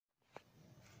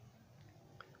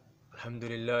الحمد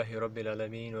لله رب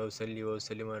العالمين وأصلي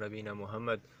وأسلم على نبينا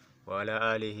محمد وعلى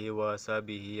آله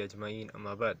وصحبه أجمعين.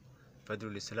 أما بعد, فضل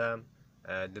الإسلام,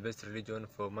 the best religion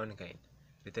for mankind,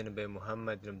 written by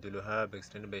Muhammad bin Abdul Wahhab,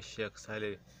 explained by Sheikh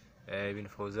Saleh bin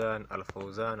Fawzan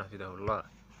Al-Fawzan Hafidahullah.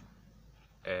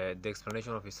 The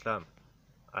explanation of Islam.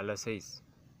 Allah says,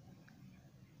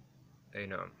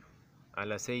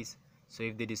 Allah says, so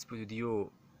if they dispute with you,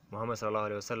 Muhammad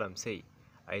sallallahu alaihi wasallam, say,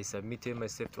 I submitted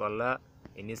myself to Allah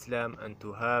in Islam and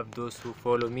to have those who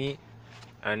follow me,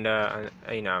 and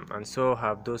so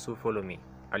have those who follow me.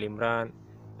 Al-Imran,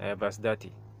 verse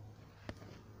 30.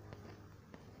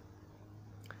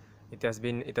 It has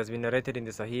been narrated in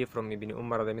the Sahih from Ibn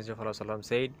Umar, the Messenger of Allah sallam,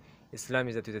 said, Islam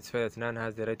is that to testify that none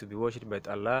has the right to be worshipped but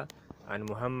Allah, and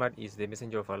Muhammad is the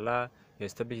Messenger of Allah. You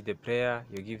establish the prayer,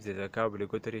 you give the zakah,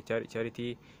 obligatory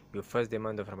charity, you fast the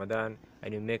month of Ramadan,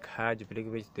 and you make Hajj,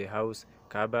 pilgrimage to the house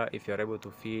Kaaba if you are able to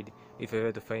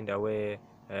find a way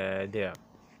there.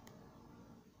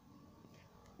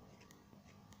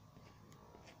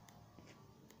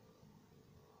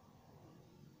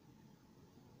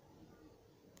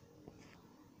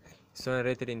 So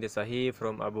narrated in the Sahih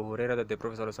from Abu Hurairah that the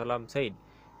Prophet ﷺ said,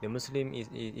 the Muslim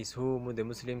is whom the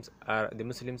Muslims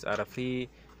are free,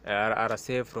 are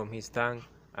safe from his tongue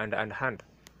and hand.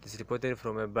 This is reported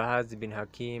from Bahaz bin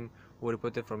Hakim, who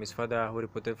reported from his father, who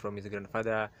reported from his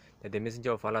grandfather, that the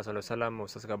Messenger of Allah ﷺ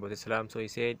was asked about Islam. So he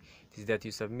said, it is that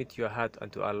you submit your heart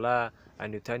unto Allah,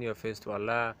 and you turn your face to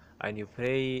Allah, and you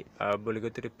pray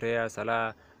obligatory prayer,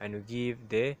 salah, and you give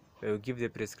the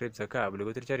prescribed zakah,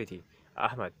 obligatory charity.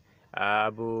 Ahmad.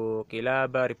 Abu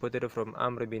Qilaba reported from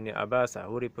Amr bin Abasa,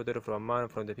 who reported from a man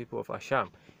from the people of Asham,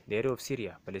 the area of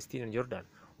Syria, Palestine, and Jordan,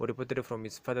 who reported from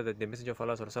his father that the Messenger of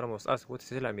Allah was asked, what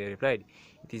is Islam? He replied,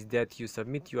 it is that you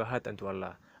submit your heart unto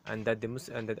Allah, and that the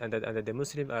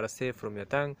Muslims are safe from your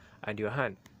tongue and your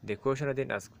hand. The questioner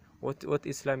then asked, what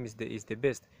Islam is the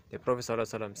best? The Prophet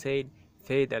said,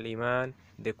 faith al-Iman.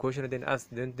 The questioner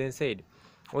then said,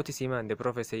 what is Iman? The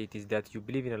Prophet said, it is that you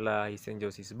believe in Allah, His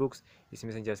angels, His books, His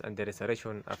messengers, and the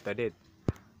resurrection after death.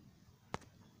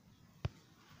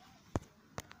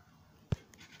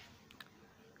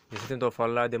 The statement of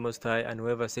Allah the Most High, and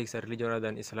whoever seeks a religion other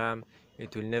than Islam,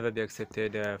 it will never be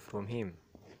accepted from him.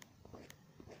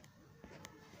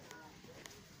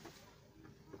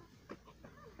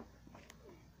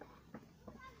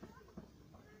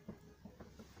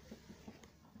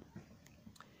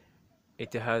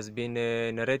 It has been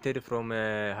narrated from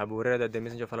Abu Hurairah that the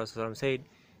Messenger of Allah said,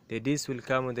 the days will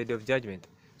come on the day of judgment.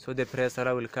 So the prayer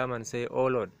salah will come and say, O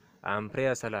Lord, I am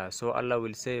prayer salah. So Allah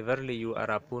will say, verily you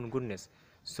are upon goodness.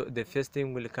 So the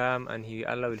fasting will come, and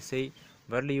Allah will say,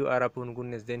 verily you are upon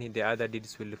goodness. Then the other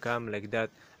deeds will come like that,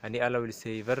 and Allah will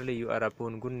say, verily you are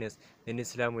upon goodness. Then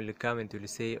Islam will come and will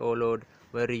say, O Lord,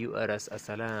 verily you are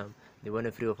as-salam, the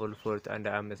one free of all fault, and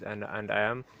I am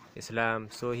Islam.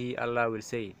 So Allah will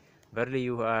say, verily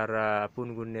you are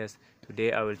upon goodness.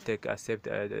 Today I will take accept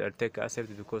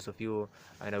because of you,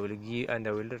 and I will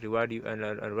reward you, and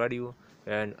I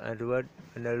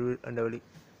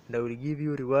will give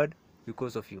you reward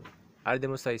because of you. The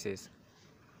Most High says,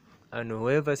 and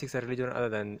whoever seeks a religion other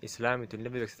than Islam, it will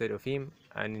never be accepted of him,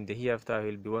 and in the hereafter he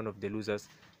will be one of the losers.